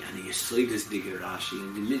Rashi and a Yesodis Diger Rashi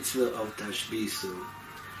in the mitzvah of Tashbisu.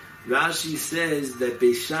 Rashi says that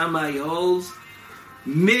Beis Shammai holds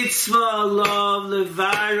mitzvah lov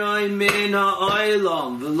levaroi min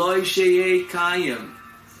ha'olam v'loi sheyei kayim.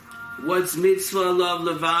 What's mitzvah lov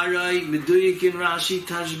levaroi? Meduyik in Rashi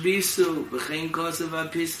Tashbisu v'chein kosav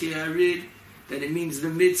apiski harid, that it means the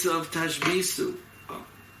mitzvah of Tashbisu.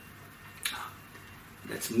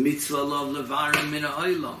 That's mitzvah lov levarim min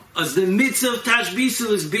ha'olam. As the mitzvah of Tashbisu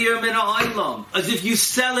is bir min ha'olam. As if you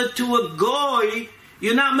sell it to a goy,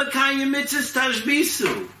 you're not makayim mitzvahs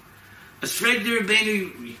Tashbisu. As Freg the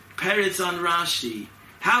Rabbeinu Peretz on Rashi,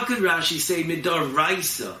 how could Rashi say midar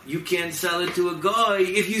raisa? You can't sell it to a guy.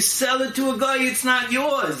 If you sell it to a guy, it's not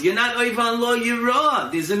yours. You're not oivan lo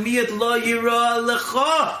yirah. There's a miyat lo yirah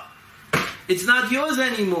lecha. It's not yours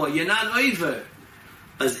anymore. You're not over.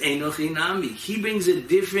 As Enoch Nami, he brings a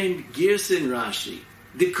different girsa in Rashi.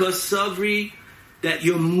 The Kosavri, that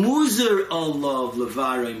you're muzer Allah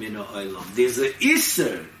levarei min ha'olam. There's a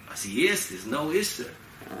iser. I say yes, there's no iser.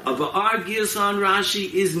 But our girsa on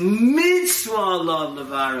Rashi is mitzvah Allah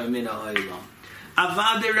levarei min ha'olam.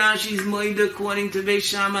 Avad Rashi's moida, according to Beis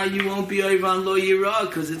Shammai, you won't be oivan lo yirah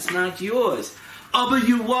because it's not yours. But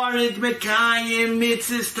you warrant mekayim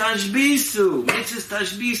mitzvahs tashbisu. Mitzvahs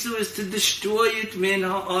tashbisu is to destroy it min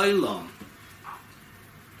ha'olam.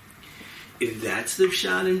 If that's the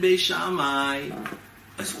pshat in Beis Shammai,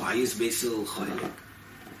 that's why is Beis Hillel chaylik.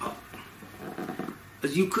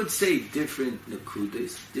 But you could say different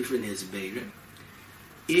nekudas, different hezbeira.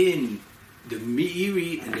 In the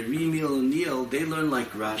Meiri and the Rimi O'Neill, they learn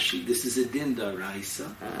like Rashi. This is a din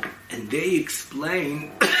daraisa, and they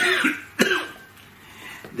explain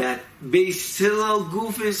that Beis Hillel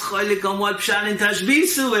Guf is chaylik on what pshat in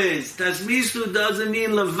Tashbisu is. Tashbisu doesn't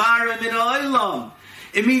mean levarim in oilam.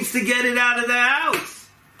 It means to get it out of the house.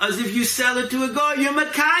 As if you sell it to a guy, you're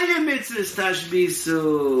makayim mitzvahs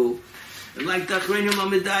Tashbisu. And like Tachreinu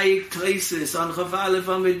Mamedayik Tosfos on Chaf Aleph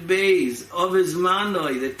Amid Beis, Ovis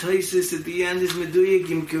Manoi, the Tosfos at the end is Meduyik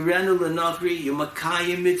Im Kirenu L'Nochri, you're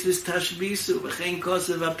makayim mitzvahs Tashbisu, v'chein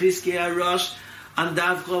kosav apiskei harosh, and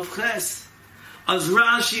Dav Chav Ches. As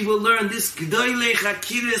Rashi will learn this G'doylei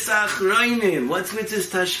Chakiris Achroinim. What's mitzvahs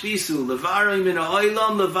Tashbisu? Levaroi min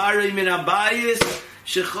ha'olam, levaroi min habayis,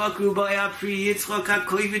 shechakru b'ya pri Yitzchak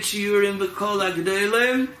ha'koivit shiurim v'kol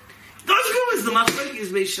ha'g'doylem. Those guys, the Machlokes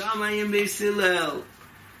Beis Shammai and Beis Hillel.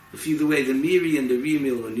 If you the way the Miri and the Rimi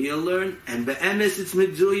O'Neill learn, and be'emes it's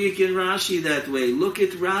meduyik in Rashi that way. Look at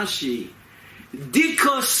Rashi.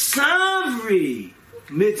 Dikos Savri.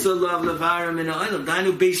 Mitzvah love levarim in ha'olam.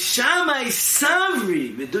 Dainu Beis Shammai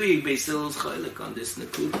Savri. Meduyik Beis Hillel's chaylik on this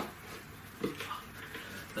nekuda.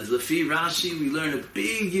 As Lefi Rashi, we learn a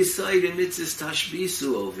big yesod in mitzvahs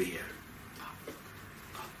tashbisu over here.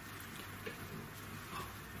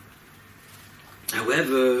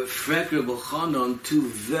 However, Freker B'Chanan, two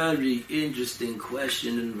very interesting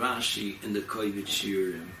questions in Rashi in the Koivit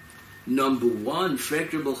Shiurim. Number one,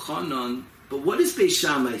 Freker B'Chanan, but what does Beis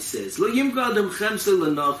Shammai says? Lo yimkar adam chemsa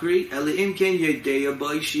l'nochri, ele im ken yodea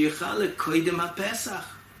boi sheyichalek koidem ha'pesach.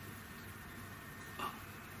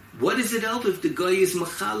 What does it help if the guy is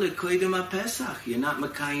machalek koidem ha'pesach? You're not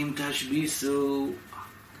makayim tashbisu.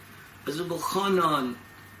 As a B'Chanan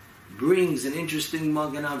brings an interesting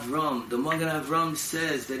Magen Avram. The Magen Avram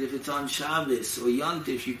says that if it's on Shabbos or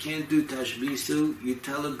Yontif, you can't do Tashbisu. You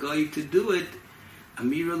tell a guy to do it,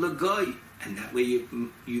 Amira l'goy, And that way you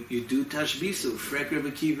do tashbisu. Freker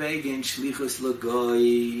v'kivegen shlichus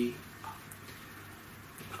l'goy.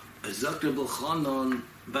 Azakter b'chanon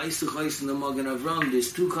b'isuchais in the Magen Avram.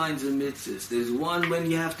 There's two kinds of mitzvahs. There's one when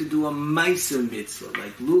you have to do a ma'aser mitzvah,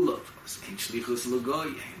 like lulav. Ein shlichus l'goy.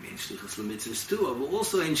 Ein shlichus l'mitzvahs too. But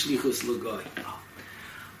also ein shlichus l'goy.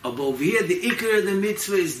 But over here, the ikar of the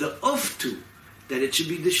mitzvah is the oftu, that it should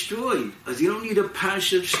be destroyed. As you don't need a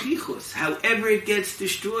parsha of shlichus. However it gets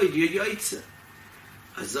destroyed, you're yoitza.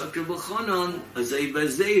 Azakir b'chanon, azay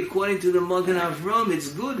bazay, according to the Magen Avram, it's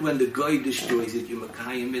good when the guy destroys it. You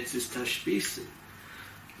makayim mitzvahs tashbisu.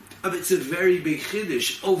 But it's a very big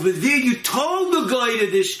chiddush. Over there, you told the guy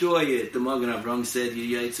to destroy it. The Magen Avram said,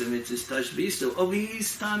 you yoitza mitzvahs tashbisu. Over here,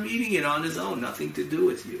 he's time eating it on his own, nothing to do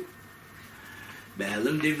with you.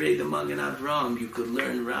 Be'elim divrei the Magen Avram, you could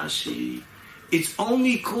learn Rashi. It's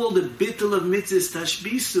only called a bittul of mitzvahs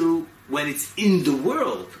tashbisu when it's in the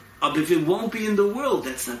world. But if it won't be in the world,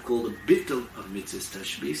 that's not called a bittul of mitzvahs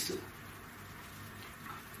tashbisu.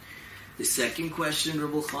 The second question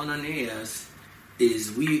Rabbi Chanan asks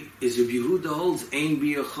is Rabbi Yehuda holds ein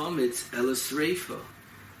biyah chametz ela sreifa.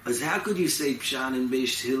 As how could you say Pshan and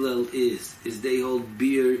Beish Hillel is they hold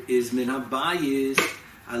beer is min habayis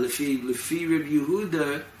lefi Rabbi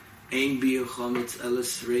Yehuda ein biyah chametz ela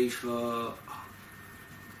sreifa.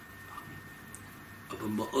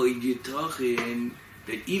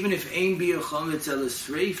 That even if ein biyah chametz ela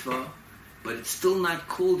sreifa, but it's still not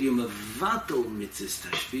called yemavatal mitzvahs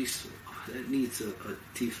tashbisu. That needs a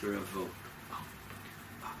tifer avot.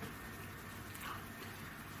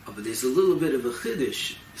 But there's a little bit of a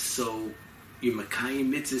chiddush. So yemakayim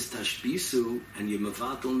mitzvahs tashbisu and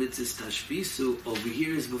yemavatal mitzvahs tashbisu over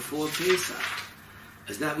here is before Pesach.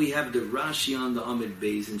 As that we have the Rashi on the Amid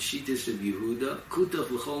Beis and Shittis of Yehuda. Kutach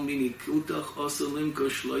l'chol mini kutach also limko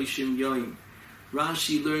shloishim yoim.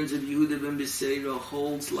 Rashi learns of Yehuda ben Beseira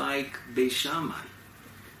holds like Beis Shammai.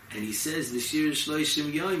 And he says, the shir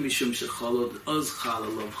shloishim yoim mishum shechalod oz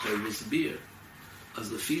chalalov chayvis beer. As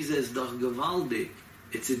the Fizes doch gavaldik.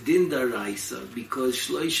 It's a din daraisa because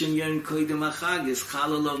shloishim yoim koydem achag is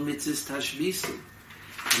chalalov mitzvahs tashbisu.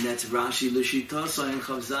 And that's Rashi L'Shitasa and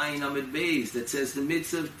Chavzayin Amid Beis that says the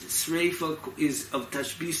mitzvah of Sreifa is of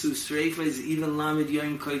Tashbisu. Sreifa is even Lamed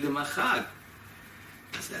Yom Koydem Achag.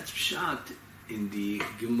 Because that's Pshat in the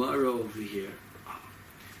Gemara over here.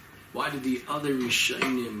 Why did the other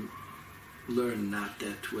Rishonim learn not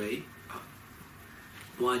that way?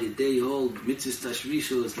 Why did they hold mitzvah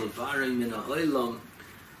Tashbisu as Levarei Min HaOlam?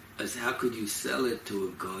 As how could you sell it to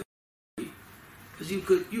a guy?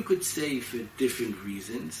 Because you could say for different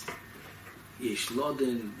reasons. Yesh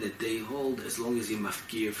Lodin that they hold, as long as you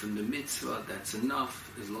mafkir from the mitzvah, that's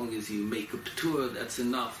enough. As long as you make a p'tur, that's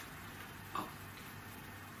enough.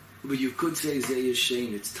 But you could say Zeh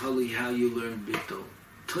Yashem, it's totally how you learn bittul.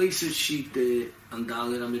 Toysat Shite and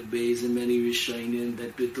Dalet Amid Beis and many Rishonim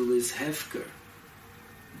that bittul is hefker.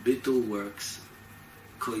 Bittul works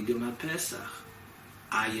koydem haPesach.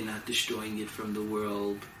 You're not destroying it from the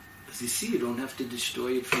world. As you see, you don't have to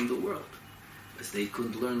destroy it from the world. As they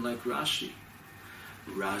couldn't learn like Rashi.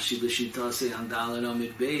 Rashi l'shitase handalan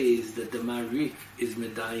amid beis that the Marik is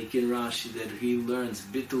medayik in Rashi that he learns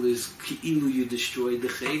bittul is ki'ilu you destroy the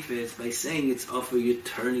chayfetz by saying it's offer, you're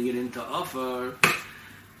turning it into offer.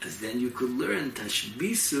 As then you could learn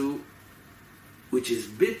tashbisu, which is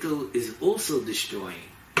bittul, is also destroying.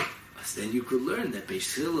 As then you could learn that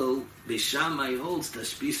Beis Hillel, Beis Shammai holds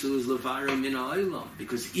tashbisu is levarei min ha'olam,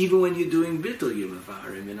 because even when you're doing bittul, you're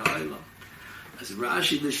levarei min ha'olam. As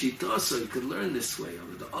Rashi the Shitasa, you could learn this way.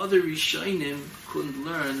 But the other Rishonim couldn't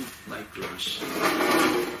learn like Rashi.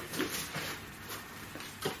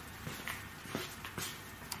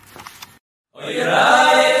 Oira